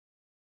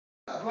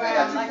They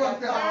got you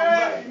fucked up.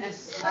 They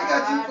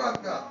got you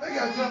fucked up. They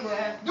got you fucked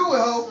up. Do it,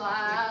 ho.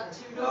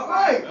 All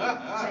right. Jay,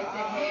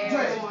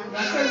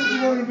 now say what you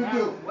want him to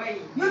do.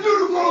 Now do the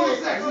grown and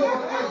sexy.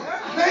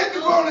 Now hit the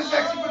grown and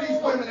sexy for these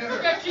women in here. We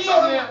got kids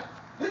here.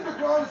 Hit the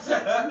grown and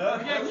sexy. We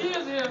got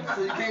kids here.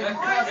 So you can't be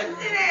Just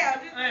sit down.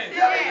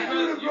 Hey, do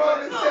the grown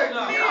and sexy.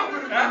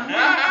 I'm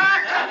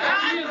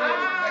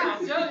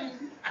telling you.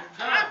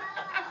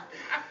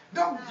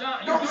 Don't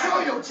show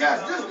your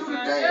chest. Just do the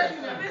dance.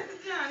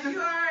 Mr. John, you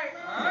alright?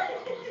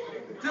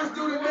 Just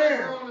do the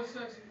dance.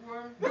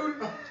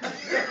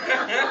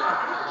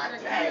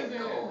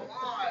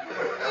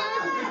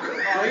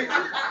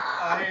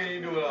 I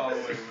ain't do it all the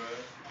way, man.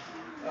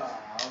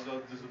 I'm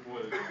just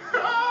disappointed.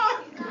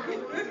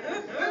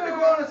 Let me go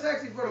on and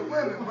sexy for the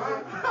women, bro.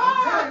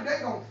 I'm telling you, they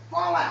gonna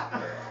fall out.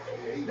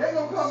 They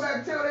gonna come back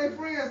and tell their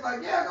friends,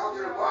 like, yeah, go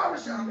to the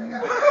barbershop. They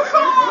got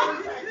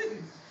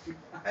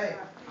hey,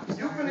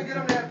 you finna get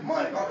them that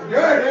money.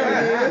 There it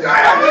is.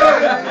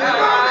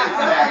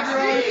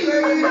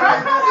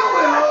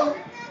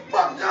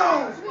 Fuck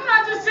Jones. What I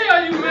just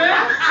tell you,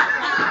 man?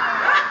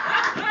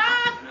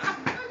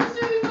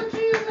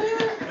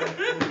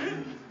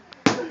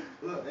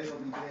 Look, they gonna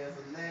be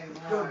dancing legs.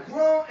 The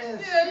grown and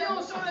yeah, you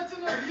don't show that to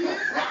no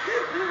kids. I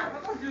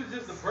thought you was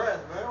just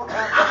depressed, man. What's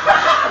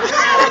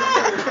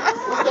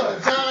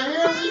up, John?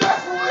 Here's the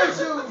special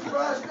issues,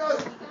 bro.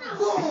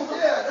 Boom,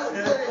 yeah, that's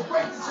what they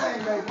break the chain,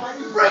 baby.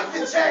 Break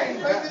the chain.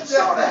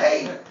 Show the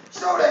hate.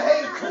 Show the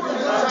hate. Pull the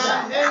guns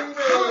out.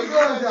 Pull the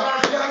guns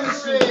out. Let me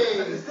shoot.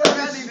 Let me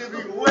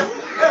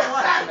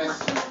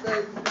shoot,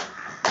 baby.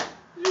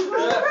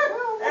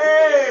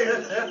 Hey!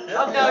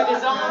 I'm doing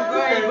this on my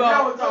grave, bro.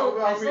 Y'all talk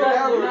about me.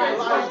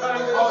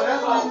 Oh,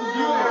 that's what you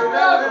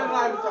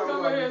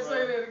Come here and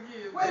say that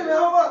again. Wait a minute,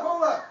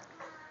 hold up.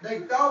 They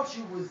thought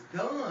you was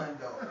done,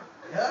 though.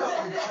 That's the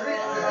trick,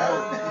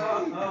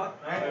 man.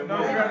 No,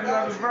 you got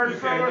another verse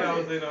for us?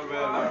 Never say no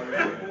bad about me.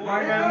 You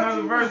got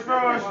another verse for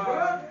us?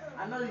 I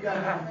know you got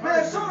it.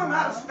 Man, show them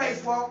how to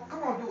spacewalk.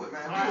 Come on, do it,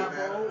 man. Do it,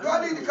 man. Do I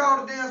need to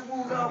call the dance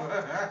moves off?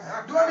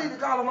 Do I need to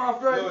call them off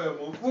straight? Go ahead,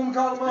 Moose. When we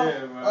call them off?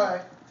 Yeah, man. All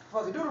right.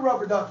 Fuck it. Do the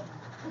rubber ducky.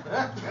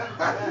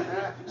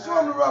 Show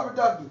them the rubber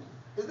ducky.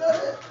 Is that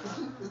it?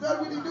 Is that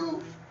what he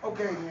do?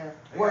 Okay, man.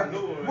 Work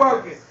it.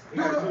 Work it.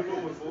 Do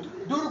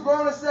the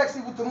grown and sexy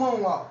with the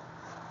moonwalk.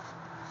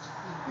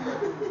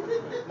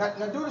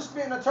 Now do the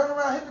spin. Now turn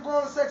around, hit the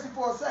grown and sexy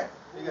for a second.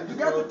 You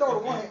got to throw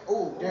the one hand.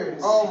 Oh, there it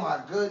is. Oh my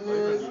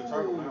goodness.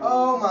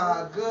 Oh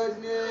my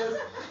goodness.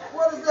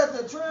 What is that?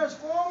 The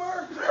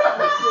transformer?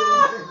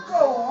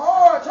 Go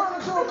hard. Turn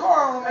into a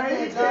car on him.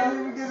 Hey, he can't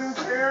even get his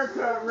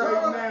haircut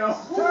right now.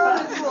 Turn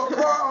into a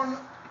car on.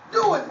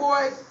 Do it,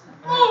 boy.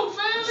 Move,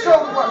 man. Show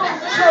the work.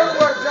 Show the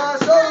work, John.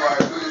 Show the work.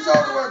 Do your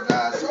shoulder work,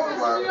 John. Show the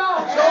work.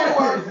 Show the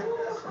work.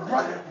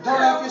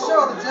 Dirt off your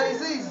shoulder,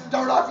 Jay-Z's.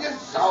 Dirt off your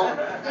shoulder.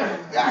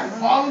 Yeah,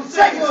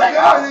 shake it, shake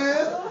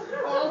it.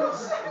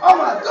 Oh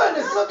my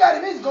goodness, look at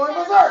him. He's going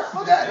berserk.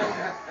 Look at him.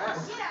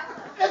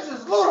 It's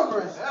just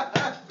ludicrous.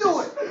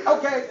 Do it.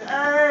 Okay.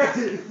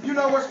 Hey. You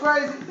know what's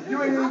crazy?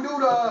 You ain't even do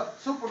the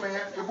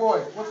Superman, your boy.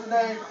 What's his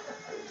name?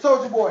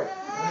 Soldier Boy.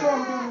 Show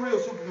him to do the real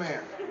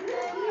Superman.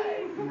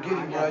 You get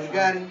him, bro. You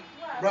got him?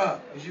 Bruh,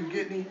 is you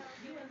getting him?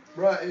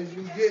 Bruh, is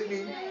you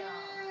getting him?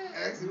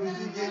 Ask him, is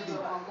you getting him?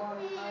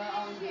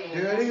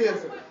 There it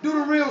is. Do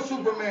the real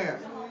Superman.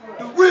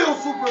 The real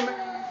Superman.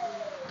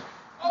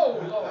 Oh,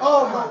 Lord.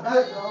 Oh my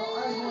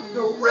goodness.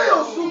 The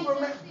real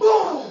Superman.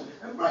 Boom!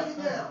 And break it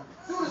down.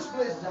 Do the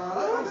splits, John.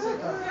 Let me see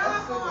that.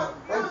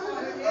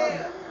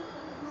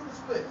 Do the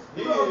splits.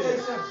 Do the O.J.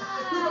 Simpson.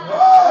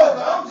 Oh,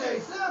 the O.J.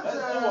 Simpson.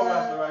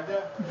 That's the right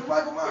there. Do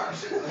Michael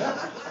Myers.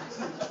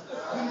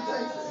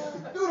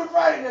 Do the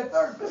Friday the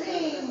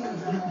 13th.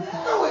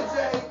 Do it,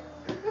 Jay.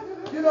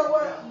 You know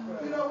what?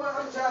 You know what?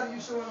 I'm tired of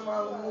you showing them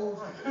all the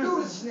moves.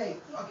 Do the snake.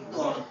 Okay,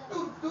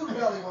 do the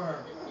belly worm.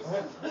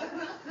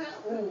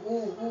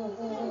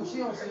 Ooh. She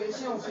don't see it.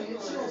 She don't see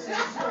it. She don't see it.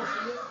 She don't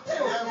see it. She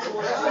don't see it.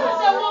 What's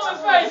that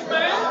woman's face,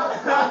 man?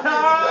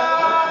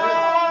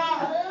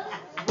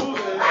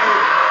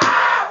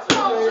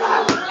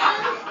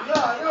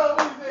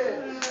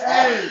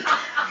 Hey,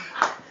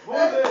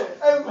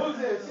 who's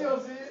that? She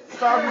don't see it.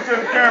 Talking to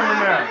the camera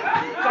now.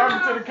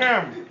 Talking to the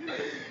camera.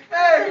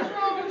 Hey, she don't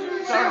Talking see to it.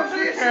 the She don't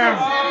see camera.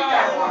 it. He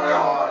got one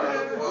on.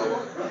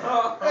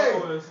 Hey,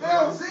 they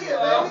don't see it,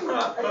 baby.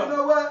 Hey, you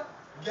know what?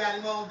 Got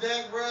him on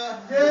deck, bruh.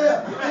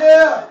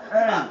 Yeah.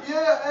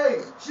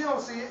 Hey, she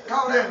don't see it.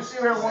 Call that. She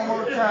Spit don't one see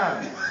more it.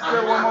 time.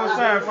 Spit one more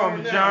time for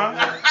me, John.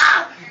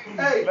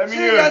 Hey, Let me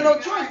she hear ain't got it. no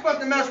choice but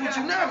to mess with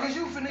you now because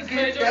you finna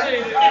Hey, get that.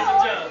 Mr.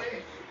 John.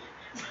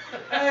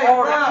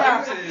 All the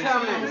cops are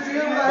coming.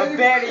 But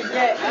better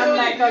yet, I'm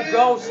like a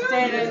ghost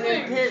standing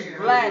in pitch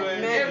black,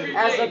 man,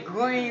 as a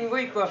green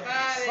reaper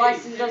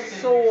slicing the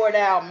sword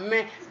out,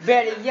 man.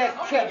 Better yet,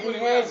 cutting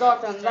heads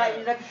off and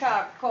lighting the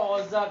cop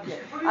cars up, yeah.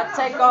 I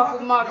take off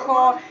with my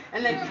car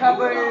and then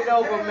cover it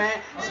over,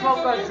 man.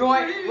 Smoke a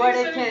joint where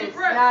they can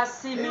not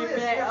see me,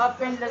 man.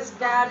 Up in the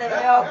sky, the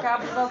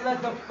helicopters are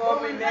looking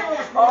for me,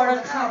 man. All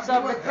the troops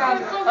of the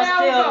cops are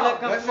still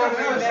looking for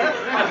me, man.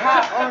 I'm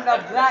hot on the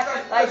block,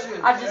 like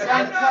I just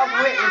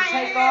uncover it and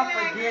take off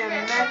again,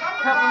 man.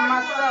 Cover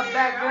myself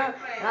back up,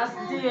 and I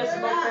still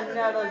smoke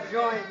another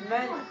joint,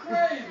 man.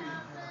 Crazy.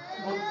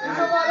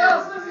 Somebody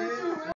else listen to